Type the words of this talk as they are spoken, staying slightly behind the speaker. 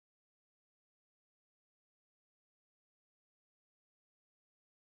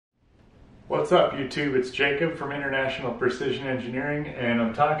What's up YouTube? It's Jacob from International Precision Engineering, and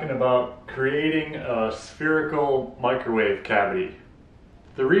I'm talking about creating a spherical microwave cavity.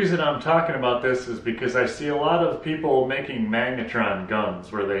 The reason I'm talking about this is because I see a lot of people making magnetron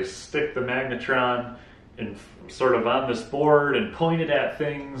guns where they stick the magnetron in sort of on this board and point it at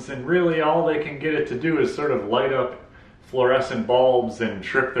things, and really all they can get it to do is sort of light up fluorescent bulbs and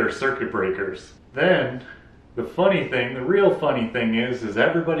trip their circuit breakers. Then the real funny thing is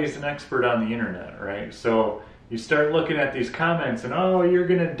everybody's an expert on the internet, right? So you start looking at these comments and, oh, you're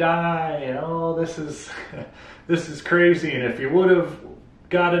gonna die, and oh, this is this is crazy, and if you would have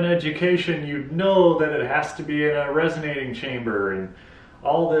got an education, you'd know that it has to be in a resonating chamber and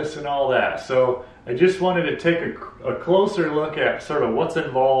all this and all that. So I just wanted to take a closer look at sort of what's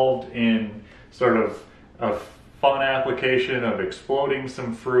involved in sort of a fun application of exploding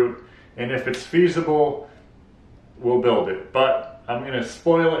some fruit, and if it's feasible, we'll build it. But I'm going to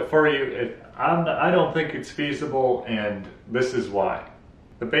spoil it for you. I don't think it's feasible, and this is why.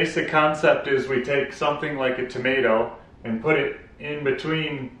 The basic concept is we take something like a tomato and put it in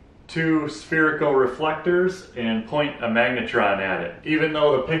between two spherical reflectors and point a magnetron at it. Even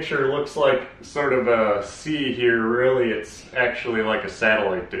though the picture looks like sort of a C here, really it's actually like a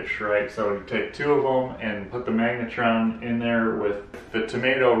satellite dish, right? So you take two of them and put the magnetron in there with the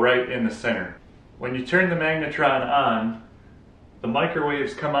tomato right in the center. When you turn the magnetron on, the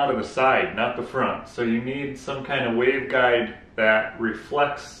microwaves come out of the side, not the front. So you need some kind of waveguide that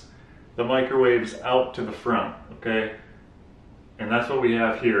reflects the microwaves out to the front, okay? And that's what we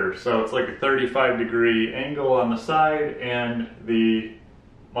have here. So it's like a 35-degree angle on the side, and the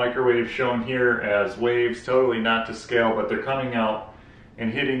microwave shown here as waves, totally not to scale, but they're coming out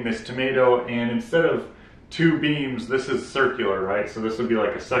and hitting this tomato, and instead of two beams, this is circular, right? So this would be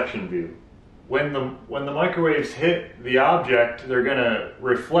like a section view. When the microwaves hit the object, they're gonna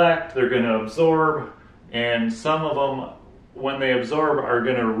reflect, they're gonna absorb, and some of them, when they absorb, are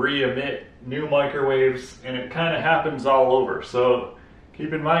gonna re-emit new microwaves, and it kind of happens all over. So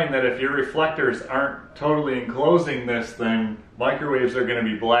keep in mind that if your reflectors aren't totally enclosing this, then microwaves are going to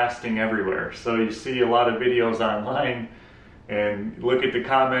be blasting everywhere. So you see a lot of videos online and look at the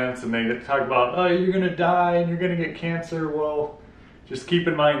comments and they talk about, oh, you're going to die and you're going to get cancer. Well, just keep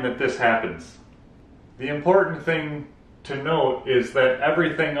in mind that this happens. The important thing to note is that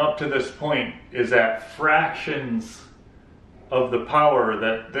everything up to this point is at fractions of the power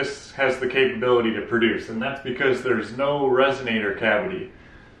that this has the capability to produce, and that's because there's no resonator cavity.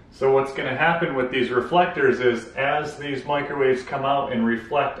 So what's going to happen with these reflectors is, as these microwaves come out and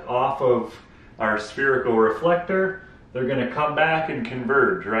reflect off of our spherical reflector, they're going to come back and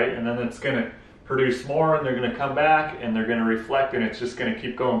converge, right? And then it's going to produce more, and they're going to come back and they're going to reflect, and it's just going to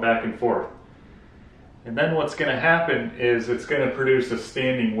keep going back and forth. And then what's going to happen is it's going to produce a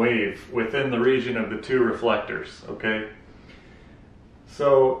standing wave within the region of the two reflectors, okay?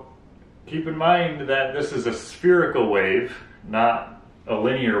 So keep in mind that this is a spherical wave, not a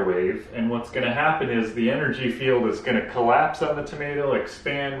linear wave, and what's going to happen is the energy field is going to collapse on the tomato,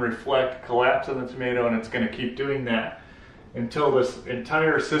 expand, reflect, collapse on the tomato, and it's going to keep doing that until this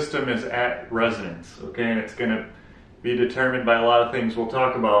entire system is at resonance, okay? And it's going to be determined by a lot of things we'll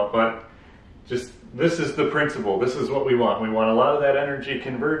talk about, but just this is the principle. This is what we want. We want a lot of that energy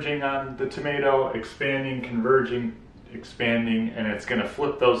converging on the tomato, expanding, converging, expanding, and it's going to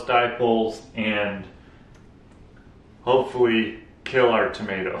flip those dipoles and hopefully kill our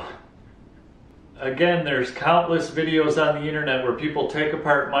tomato. Again, there's countless videos on the internet where people take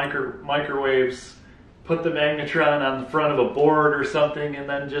apart microwaves, put the magnetron on the front of a board or something, and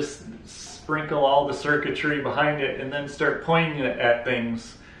then just sprinkle all the circuitry behind it and then start pointing it at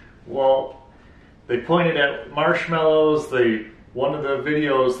things. Well, they pointed at marshmallows. One of the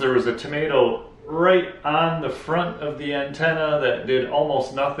videos, there was a tomato right on the front of the antenna that did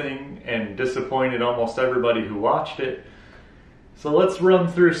almost nothing and disappointed almost everybody who watched it. So let's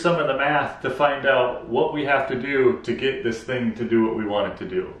run through some of the math to find out what we have to do to get this thing to do what we want it to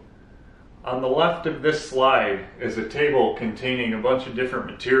do. On the left of this slide is a table containing a bunch of different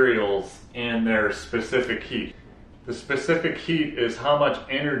materials and their specific heat. The specific heat is how much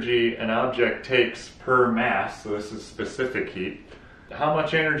energy an object takes per mass, so this is specific heat. How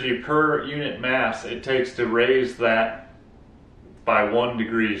much energy per unit mass it takes to raise that by 1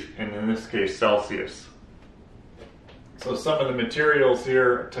 degree, and in this case Celsius. So some of the materials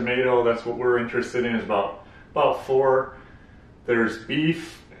here, tomato, that's what we're interested in, is about 4. There's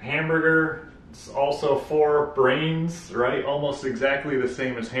beef, hamburger, it's also 4. Brains, right, almost exactly the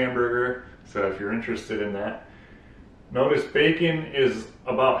same as hamburger, so if you're interested in that. Notice bacon is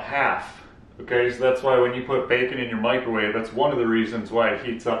about half. Okay, so that's why when you put bacon in your microwave, that's one of the reasons why it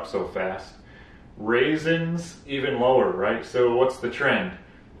heats up so fast. Raisins, even lower, right? So what's the trend?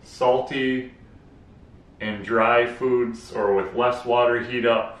 Salty and dry foods, or with less water, heat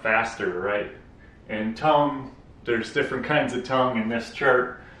up faster, right? And tongue, there's different kinds of tongue in this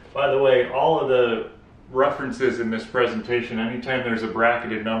chart. By the way, all of the references in this presentation, anytime there's a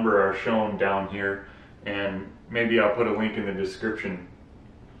bracketed number, are shown down here, and maybe I'll put a link in the description.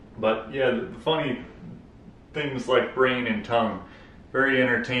 But yeah, the funny things like brain and tongue, very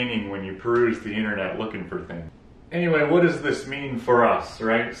entertaining when you peruse the internet looking for things. Anyway, what does this mean for us,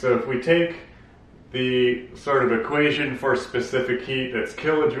 right? So if we take the sort of equation for specific heat, that's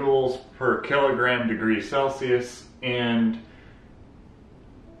kilojoules per kilogram degree Celsius, and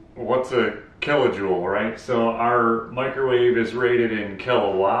what's a kilojoule, right? So our microwave is rated in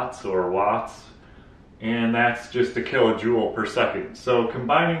kilowatts or watts, and that's just a kilojoule per second. So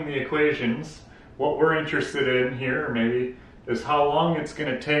combining the equations, what we're interested in here maybe is how long it's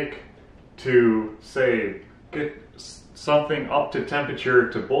going to take to, say, get something up to temperature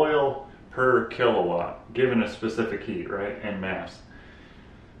to boil per kilowatt, given a specific heat, right, and mass.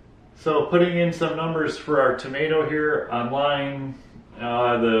 So putting in some numbers for our tomato here online,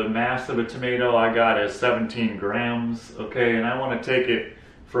 the mass of a tomato I got is 17 grams, okay, and I want to take it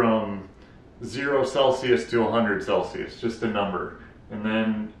from 0 Celsius to 100 Celsius, just a number. And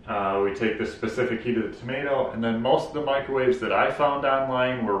then we take the specific heat of the tomato, and then most of the microwaves that I found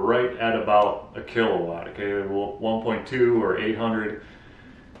online were right at about a kilowatt, okay, 1.2 or 800.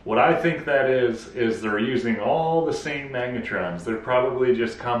 What I think that is they're using all the same magnetrons. They're probably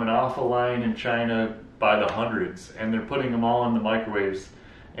just coming off a line in China by the hundreds, and they're putting them all in the microwaves.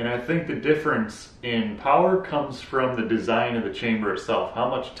 And I think the difference in power comes from the design of the chamber itself. How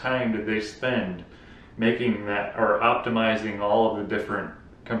much time did they spend making that, or optimizing all of the different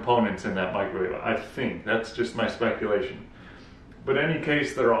components in that microwave? I think that's just my speculation. But in any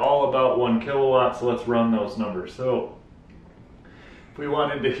case, they're all about 1 kilowatt, so let's run those numbers. So if we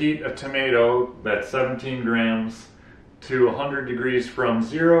wanted to heat a tomato that's 17 grams to 100 degrees from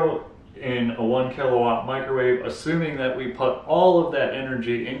 0 in a 1 kilowatt microwave, assuming that we put all of that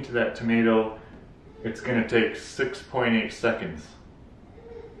energy into that tomato, it's going to take 6.8 seconds.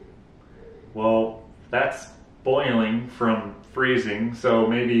 Well, that's boiling from freezing, so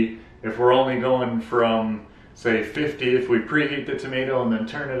maybe if we're only going from, say, 50, if we preheat the tomato and then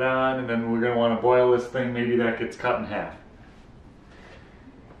turn it on, and then we're going to want to boil this thing, maybe that gets cut in half.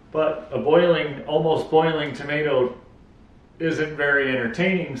 But a almost boiling tomato isn't very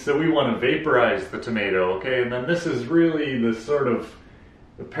entertaining, so we want to vaporize the tomato, okay? And then this is really the sort of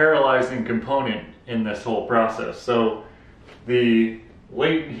the paralyzing component in this whole process. So the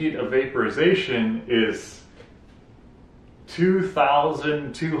latent heat of vaporization is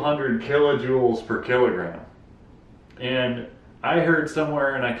 2,200 kilojoules per kilogram. And I heard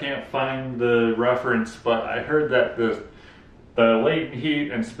somewhere, and I can't find the reference, but I heard that the latent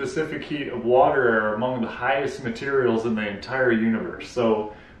heat and specific heat of water are among the highest materials in the entire universe.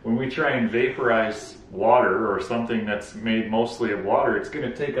 So when we try and vaporize water, or something that's made mostly of water, it's going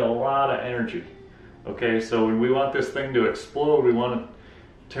to take a lot of energy. Okay, so when we want this thing to explode, we want to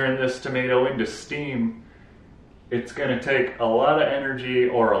turn this tomato into steam, it's going to take a lot of energy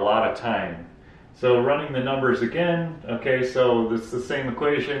or a lot of time. So running the numbers again, okay, so it's the same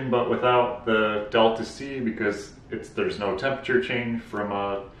equation but without the delta C, because there's no temperature change from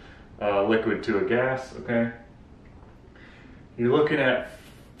a liquid to a gas, okay? You're looking at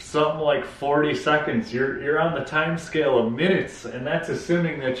something like 40 seconds. You're on the time scale of minutes, and that's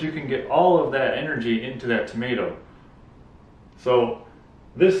assuming that you can get all of that energy into that tomato. So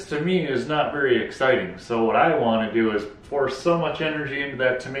this to me is not very exciting. So what I want to do is pour so much energy into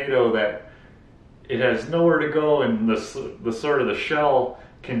that tomato that it has nowhere to go, and the sort of the shell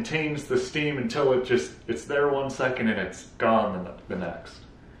contains the steam until it's there 1 second and it's gone the next.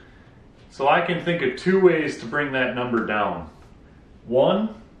 So I can think of 2 ways to bring that number down.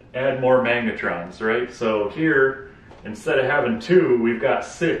 1, add more magnetrons, right? So here, instead of having 2, we've got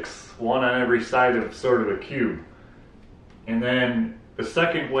 6, 1 on every side of sort of a cube. And then the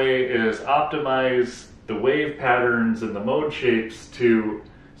second way is optimize the wave patterns and the mode shapes to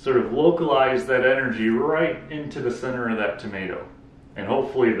sort of localize that energy right into the center of that tomato. And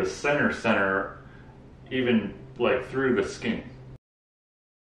hopefully the center, even like through the skin.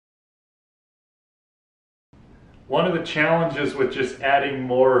 One of the challenges with just adding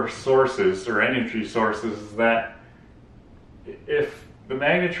more sources or energy sources is that if the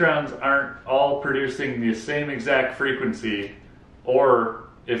magnetrons aren't all producing the same exact frequency, or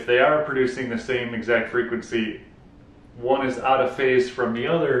if they are producing the same exact frequency, one is out of phase from the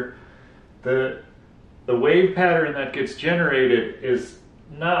other, the wave pattern that gets generated is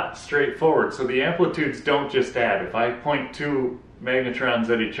not straightforward. So the amplitudes don't just add. If I point two magnetrons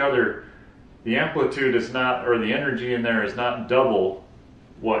at each other, the amplitude is not, or the energy in there is not double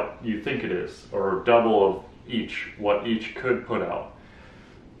what you think it is, or double of each, what each could put out.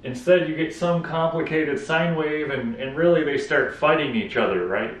 Instead, you get some complicated sine wave, and really they start fighting each other,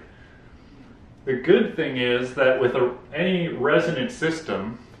 right? The good thing is that with any resonant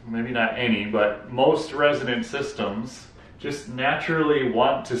system, maybe not any, but most resonant systems just naturally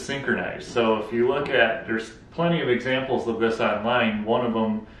want to synchronize. So if you look at, there's plenty of examples of this online. One of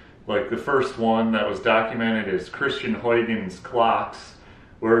them, like the first one that was documented, is Christian Huygens' clocks,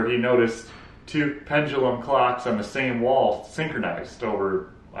 where he noticed two pendulum clocks on the same wall synchronized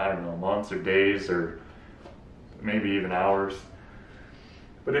over, I don't know, months or days or maybe even hours.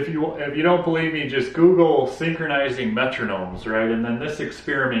 But if you don't believe me, just Google synchronizing metronomes, right? And then this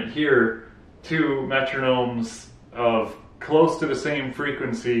experiment here, two metronomes of close to the same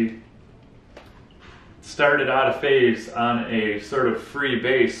frequency started out of phase on a sort of free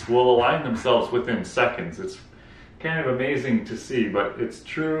base will align themselves within seconds. It's kind of amazing to see, but it's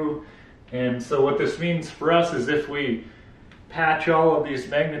true. And so what this means for us is if we patch all of these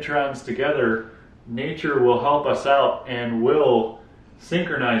magnetrons together, nature will help us out and will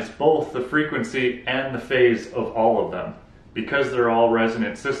synchronize both the frequency and the phase of all of them. Because they're all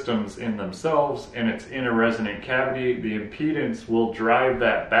resonant systems in themselves and it's in a resonant cavity, the impedance will drive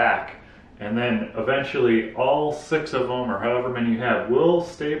that back, and then eventually all 6 of them, or however many you have, will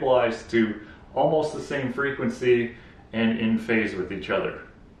stabilize to almost the same frequency and in phase with each other.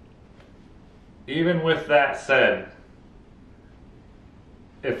 Even with that said,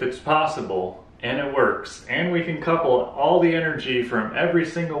 if it's possible and it works, and we can couple all the energy from every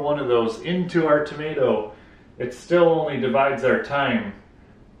single one of those into our tomato, it still only divides our time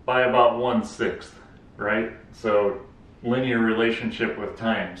by about 1/6, right? So linear relationship with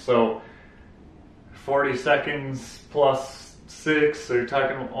time. So 40 seconds plus 6, so you're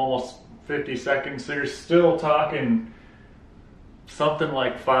talking almost 50 seconds. So you're still talking something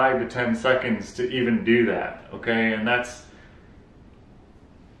like 5 to 10 seconds to even do that, okay? And that's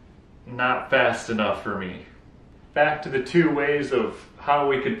not fast enough for me. Back to the 2 ways of how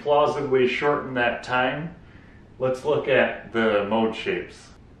we could plausibly shorten that time. Let's look at the mode shapes.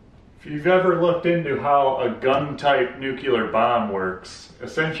 If you've ever looked into how a gun-type nuclear bomb works,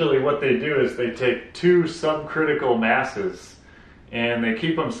 essentially what they do is they take 2 subcritical masses and they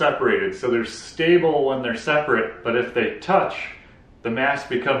keep them separated. So they're stable when they're separate, but if they touch, the mass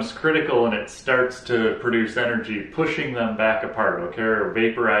becomes critical and it starts to produce energy, pushing them back apart, okay, or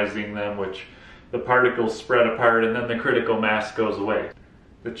vaporizing them, which the particles spread apart and then the critical mass goes away.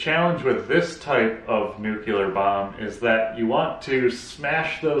 The challenge with this type of nuclear bomb is that you want to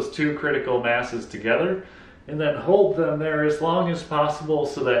smash those 2 critical masses together and then hold them there as long as possible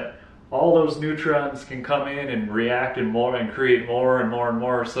so that all those neutrons can come in and react and more and create more and more and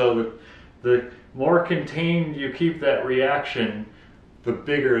more. So the more contained you keep that reaction, the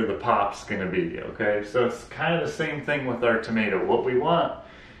bigger the pop's going to be, okay? So it's kind of the same thing with our tomato. What we want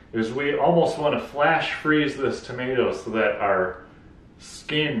is we almost want to flash freeze this tomato so that our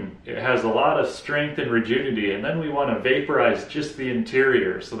skin, it has a lot of strength and rigidity, and then we want to vaporize just the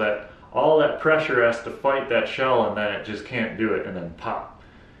interior so that all that pressure has to fight that shell and then it just can't do it and then pop.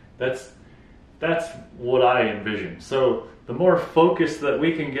 That's what I envision. So the more focused that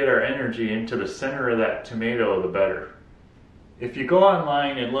we can get our energy into the center of that tomato, the better. If you go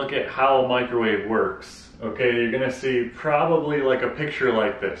online and look at how a microwave works, okay, you're going to see probably like a picture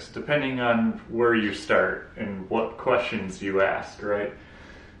like this, depending on where you start and what questions you ask, right?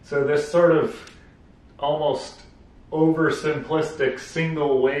 So this sort of almost oversimplistic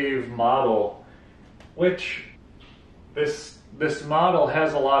single wave model, which this model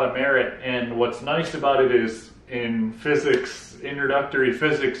has a lot of merit, and what's nice about it is in physics, introductory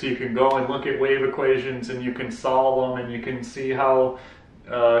physics, you can go and look at wave equations and you can solve them and you can see how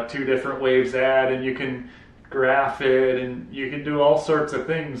 2 different waves add, and you can graph it and you can do all sorts of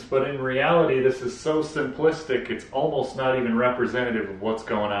things, but in reality this is so simplistic it's almost not even representative of what's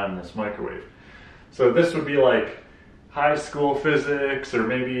going on in this microwave. So this would be like high school physics or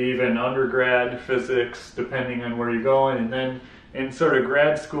maybe even undergrad physics depending on where you're going, and then in sort of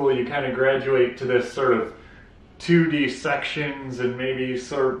grad school you kind of graduate to this sort of 2D sections and maybe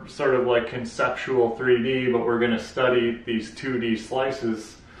sort of like conceptual 3D, but we're going to study these 2D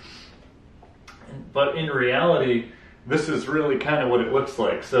slices. But in reality, this is really kind of what it looks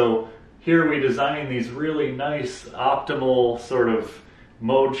like. So here we design these really nice optimal sort of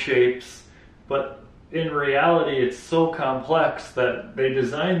mode shapes, but in reality, it's so complex that they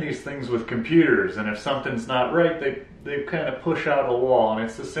design these things with computers, and if something's not right, they kind of push out a wall. And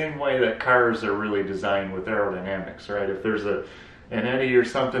it's the same way that cars are really designed with aerodynamics, right? If there's an eddy or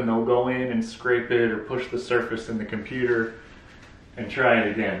something, they'll go in and scrape it or push the surface in the computer and try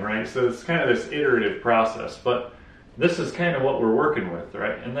it again, right? So it's kind of this iterative process, but this is kind of what we're working with,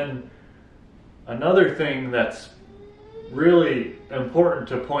 right? And then another thing that's really important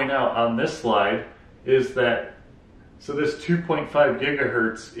to point out on this slide is that, so this 2.5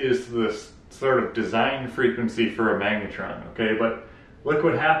 gigahertz is the sort of design frequency for a magnetron, okay? But look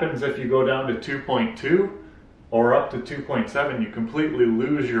what happens if you go down to 2.2 or up to 2.7, you completely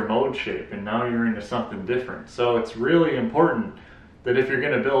lose your mode shape, and now you're into something different. So it's really important that if you're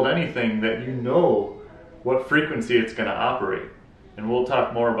going to build anything, that you know what frequency it's going to operate. And we'll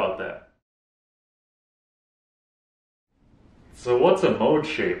talk more about that. So what's a mode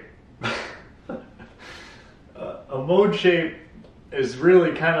shape? A mode shape is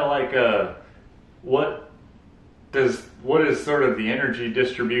really kind of like what is sort of the energy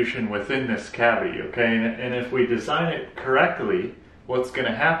distribution within this cavity, okay? And if we design it correctly, what's going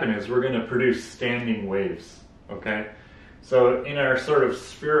to happen is we're going to produce standing waves, okay? So in our sort of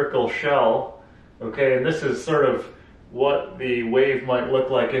spherical shell, okay, and this is sort of what the wave might look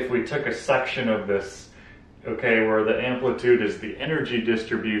like if we took a section of this, okay, where the amplitude is the energy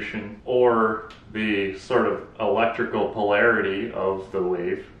distribution or the sort of electrical polarity of the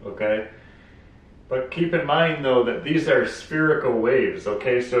wave, okay? But keep in mind though that these are spherical waves,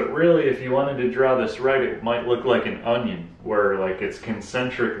 okay? So it really, if you wanted to draw this right, it might look like an onion, where like it's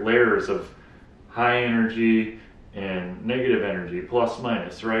concentric layers of high energy and negative energy, plus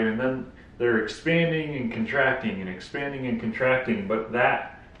minus, right? And then they're expanding and contracting and expanding and contracting, but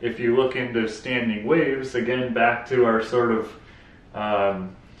that, if you look into standing waves, again, back to our sort of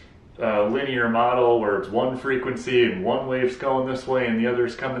linear model where it's one frequency and one wave's going this way and the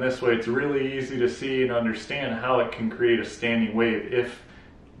other's coming this way, it's really easy to see and understand how it can create a standing wave if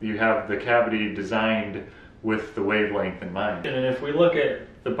you have the cavity designed with the wavelength in mind. And if we look at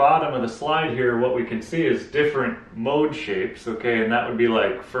the bottom of the slide here, what we can see is different mode shapes, okay, and that would be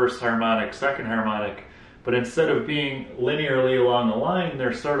like first harmonic, second harmonic. But instead of being linearly along a line,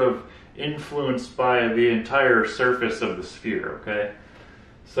 they're sort of influenced by the entire surface of the sphere, okay?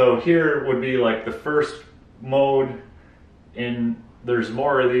 So here would be like the first mode, and there's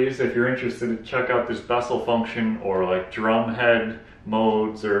more of these. If you're interested to check out this Bessel function, or like drum head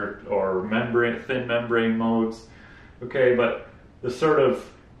modes, or membrane, thin membrane modes, okay? But the sort of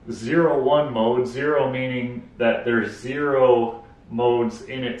 0-1 mode, 0 meaning that there's 0 modes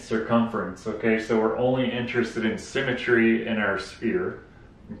in its circumference, okay? So we're only interested in symmetry in our sphere,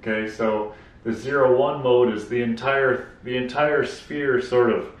 okay? So the 0-1 mode is the entire sphere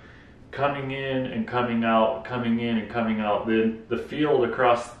sort of coming in and coming out, coming in and coming out. The field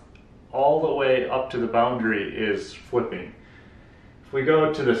across all the way up to the boundary is flipping. If we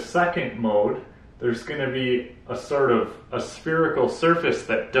go to the second mode, there's going to be a sort of a spherical surface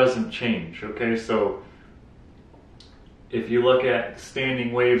that doesn't change, okay? So if you look at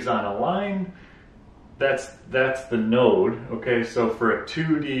standing waves on a line, that's the node, okay? So for a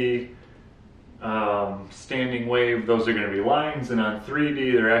 2D standing wave, those are going to be lines, and on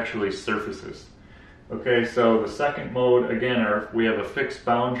 3D, they're actually surfaces. Okay, so the second mode, again, we have a fixed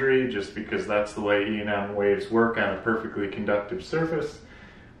boundary, just because that's the way E&M waves work on a perfectly conductive surface.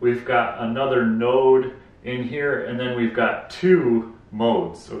 We've got another node in here, and then we've got 2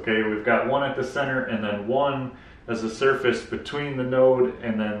 modes, okay? We've got one at the center, and then one as a surface between the node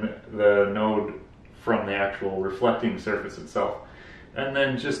and then the node from the actual reflecting surface itself. And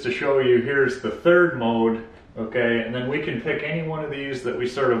then just to show you, here's the third mode, okay, and then we can pick any one of these that we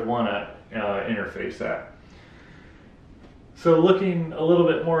sort of want to interface at. So looking a little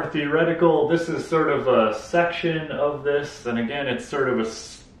bit more theoretical, this is sort of a section of this, and again, it's sort of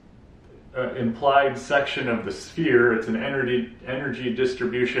a implied section of the sphere. It's an energy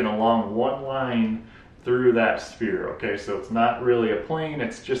distribution along one line through that sphere, okay? So it's not really a plane,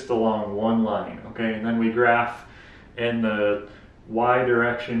 it's just along one line, okay? And then we graph in the Y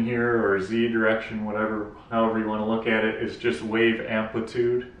direction here, or Z direction, however you want to look at it, is just wave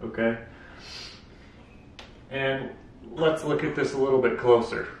amplitude, okay? And let's look at this a little bit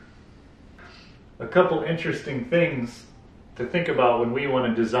closer. A couple interesting things to think about when we want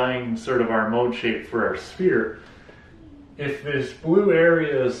to design sort of our mode shape for our sphere. If these blue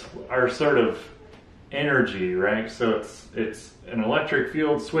areas are sort of energy, right? So it's an electric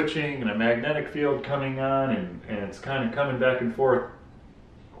field switching and a magnetic field coming on, and it's kind of coming back and forth.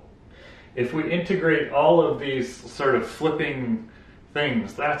 If we integrate all of these sort of flipping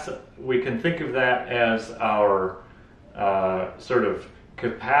things, we can think of that as our sort of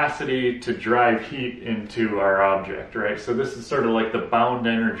capacity to drive heat into our object, right? So this is sort of like the bound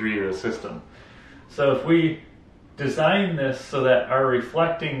energy of the system. So if we design this so that our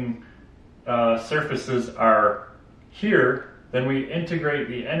reflecting surfaces are here, then we integrate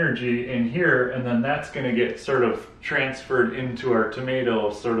the energy in here, and then that's going to get sort of transferred into our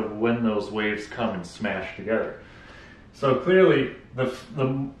tomato sort of when those waves come and smash together. So clearly,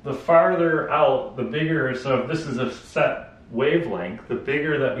 the farther out, the bigger, so if this is a set wavelength, the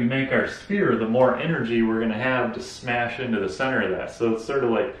bigger that we make our sphere, the more energy we're going to have to smash into the center of that. So it's sort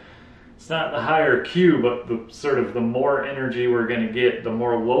of like, it's not the higher Q, but the more energy we're going to get, the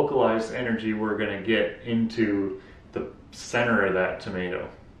more localized energy we're going to get into the center of that tomato.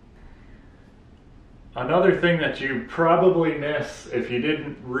 Another thing that you probably miss if you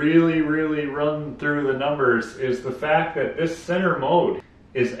didn't really run through the numbers is the fact that this center mode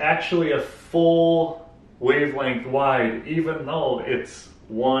is actually a full wavelength wide, even though it's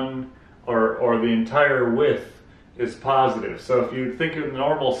one or the entire width is positive. So if you think of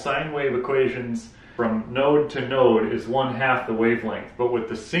normal sine wave equations, from node to node is 1/2 the wavelength, but with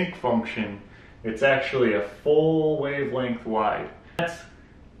the sync function, it's actually a full wavelength wide. That's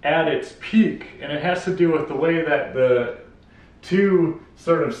at its peak, and it has to do with the way that the two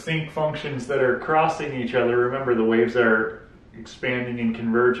sort of sync functions that are crossing each other, remember the waves are expanding and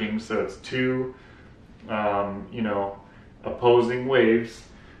converging, so it's two opposing waves,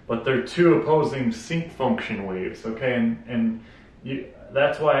 but they're two opposing sync function waves, okay?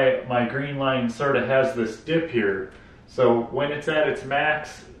 That's why my green line sort of has this dip here. So when it's at its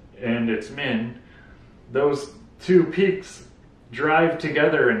max and its min, those two peaks drive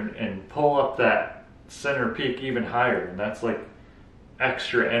together and pull up that center peak even higher, and that's like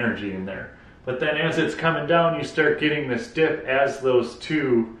extra energy in there. But then as it's coming down, you start getting this dip as those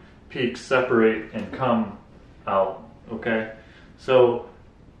two peaks separate and come out, okay? So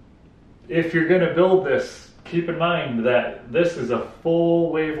if you're going to build this, keep in mind that this is a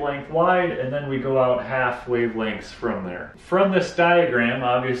full wavelength wide, and then we go out half wavelengths from there. From this diagram,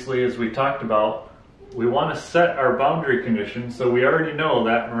 obviously, as we talked about, we want to set our boundary conditions, so we already know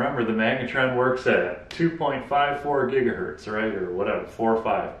that, remember, the magnetron works at 2.54 gigahertz, right, or whatever, 4 or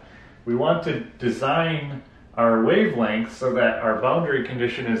 5. We want to design our wavelength so that our boundary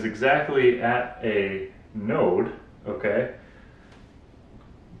condition is exactly at a node, okay?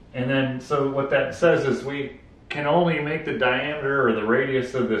 And then, so what that says is we can only make the diameter or the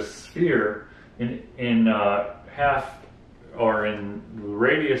radius of this sphere in half, or in the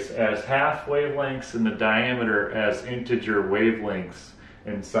radius as half wavelengths and the diameter as integer wavelengths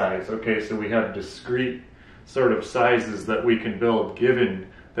in size. Okay, so we have discrete sort of sizes that we can build given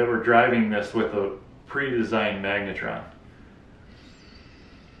that we're driving this with a pre-designed magnetron.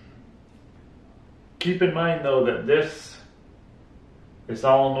 Keep in mind though that this is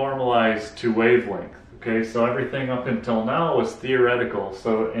all normalized to wavelength. Okay, so everything up until now was theoretical,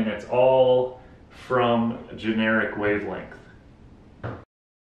 and it's all from generic wavelength.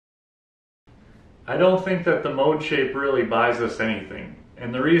 I don't think that the mode shape really buys us anything.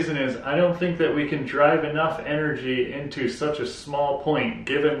 And the reason is, I don't think that we can drive enough energy into such a small point,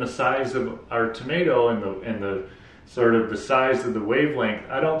 given the size of our tomato and the sort of the size of the wavelength.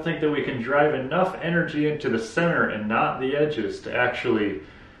 I don't think that we can drive enough energy into the center and not the edges to actually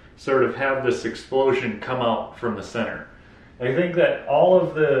sort of have this explosion come out from the center. I think that all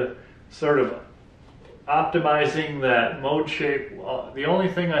of the sort of optimizing that mode shape, the only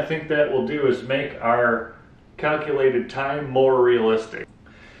thing I think that will do is make our calculated time more realistic.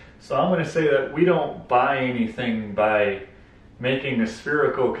 So I'm going to say that we don't buy anything by making a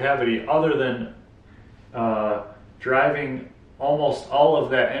spherical cavity other than driving almost all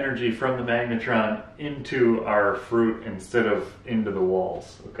of that energy from the magnetron into our fruit instead of into the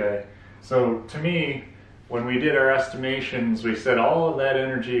walls, okay? So to me, when we did our estimations, we said all of that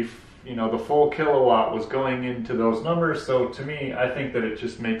energy, the full kilowatt was going into those numbers, so to me, I think that it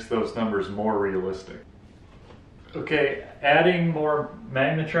just makes those numbers more realistic. Okay, adding more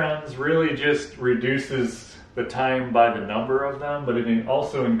magnetrons really just reduces the time by the number of them, but it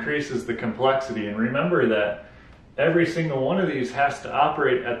also increases the complexity. And remember that every single one of these has to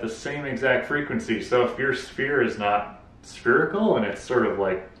operate at the same exact frequency. So if your sphere is not spherical and it's sort of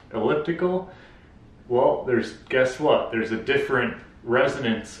like elliptical, well, guess what? There's a different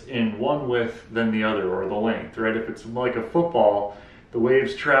resonance in one width than the other, or the length, right? If it's like a football, the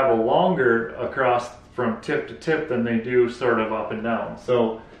waves travel longer across from tip to tip than they do sort of up and down.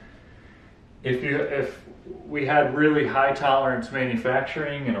 So if we had really high tolerance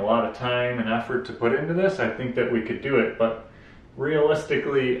manufacturing and a lot of time and effort to put into this, I think that we could do it. But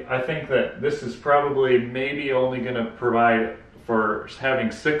realistically, I think that this is probably maybe only going to provide, for having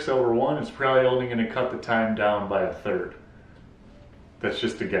 6/1, it's probably only going to cut the time down by 1/3. That's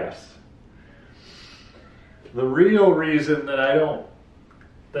just a guess. The real reason that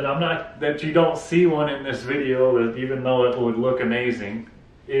that you don't see one in this video, even though it would look amazing,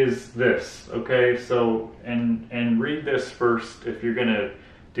 is this. Okay, so and read this first if you're going to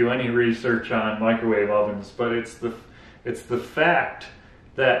do any research on microwave ovens. But it's the fact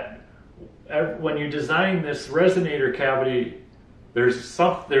that when you design this resonator cavity, there's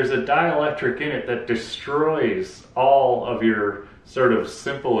a dielectric in it that destroys all of your sort of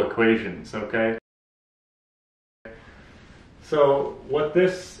simple equations, okay? So what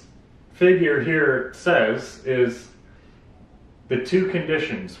this figure here says is the two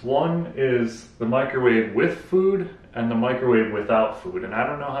conditions. One is the microwave with food and the microwave without food. And I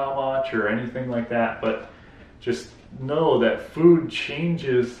don't know how much or anything like that, but just know that food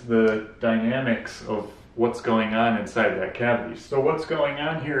changes the dynamics of what's going on inside that cavity. So what's going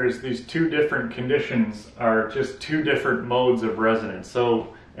on here is these two different conditions are just two different modes of resonance.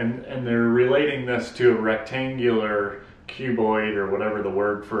 So, and they're relating this to a rectangular cuboid, or whatever the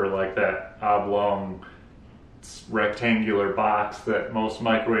word for like that oblong rectangular box that most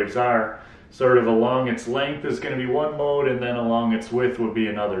microwaves are. Sort of along its length is going to be one mode, and then along its width would be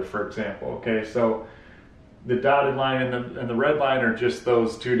another, for example. Okay, so the dotted line and the red line are just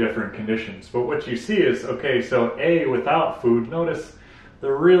those two different conditions. But what you see is, okay, so A without food, notice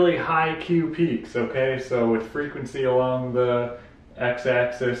the really high Q peaks, okay? So with frequency along the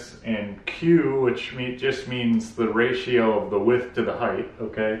x-axis, and Q, which just means the ratio of the width to the height,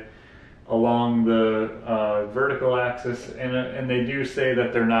 okay, along the vertical axis, and they do say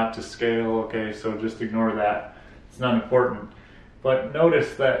that they're not to scale, okay, so just ignore that. It's not important. But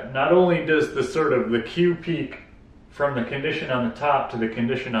notice that not only does the Q peak from the condition on the top to the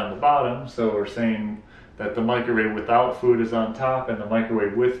condition on the bottom, so we're saying that the microwave without food is on top and the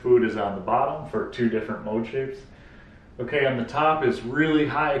microwave with food is on the bottom for two different mode shapes. Okay, on the top is really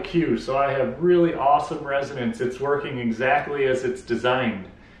high Q, so I have really awesome resonance. It's working exactly as it's designed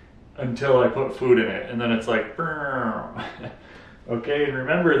until I put food in it, and then it's like, okay, and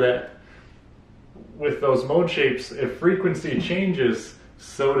remember that with those mode shapes, if frequency changes,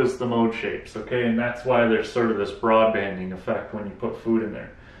 so does the mode shapes, okay? And that's why there's sort of this broadbanding effect when you put food in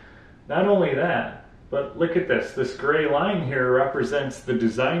there. Not only that, but look at this. This gray line here represents the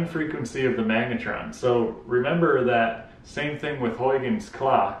design frequency of the magnetron. So remember that same thing with Huygens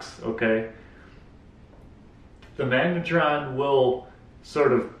clocks, okay? The magnetron will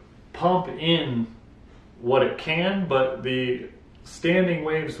sort of pump in what it can, but the standing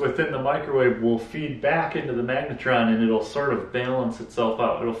waves within the microwave will feed back into the magnetron, and it'll sort of balance itself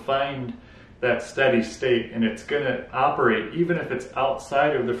out. It'll find that steady state, and it's going to operate even if it's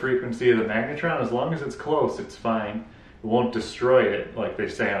outside of the frequency of the magnetron. As long as it's close, it's fine. It won't destroy it like they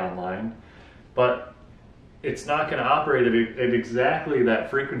say online, but it's not going to operate at exactly that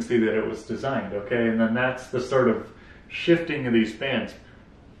frequency that it was designed, okay? And then that's the sort of shifting of these bands.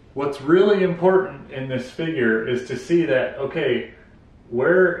 What's really important in this figure is to see that, okay,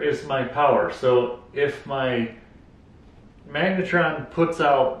 where is my power? So if my magnetron puts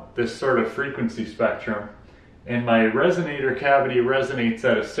out this sort of frequency spectrum and my resonator cavity resonates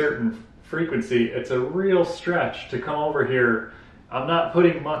at a certain frequency, it's a real stretch to come over here. I'm not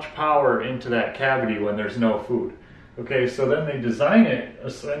putting much power into that cavity when there's no food. Okay, so then they design it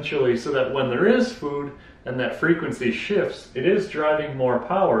essentially so that when there is food and that frequency shifts, it is driving more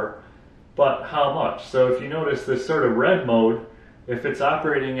power, but how much? So if you notice this sort of red mode, if it's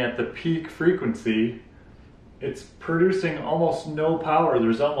operating at the peak frequency, it's producing almost no power.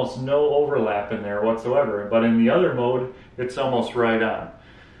 There's almost no overlap in there whatsoever. But in the other mode, it's almost right on.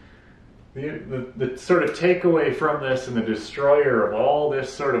 The sort of takeaway from this and the destroyer of all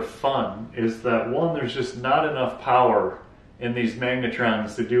this sort of fun is that, one, there's just not enough power in these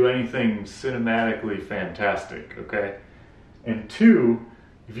magnetrons to do anything cinematically fantastic, okay? And two,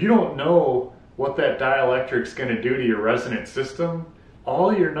 if you don't know what that dielectric's going to do to your resonant system,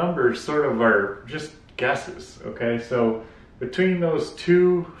 all your numbers sort of are just guesses, okay? So between those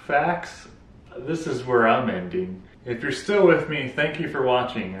two facts, this is where I'm ending. If you're still with me, thank you for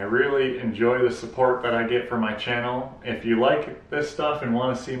watching. I really enjoy the support that I get from my channel. If you like this stuff and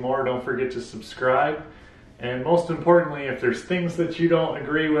want to see more, don't forget to subscribe. And most importantly, if there's things that you don't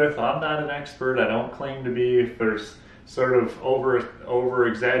agree with, I'm not an expert, I don't claim to be. If there's sort of over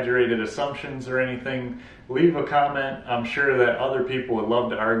exaggerated assumptions or anything, leave a comment. I'm sure that other people would love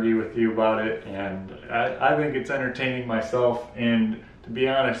to argue with you about it, and I think it's entertaining myself, and to be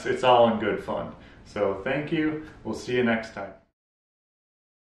honest, it's all in good fun. So thank you. We'll see you next time.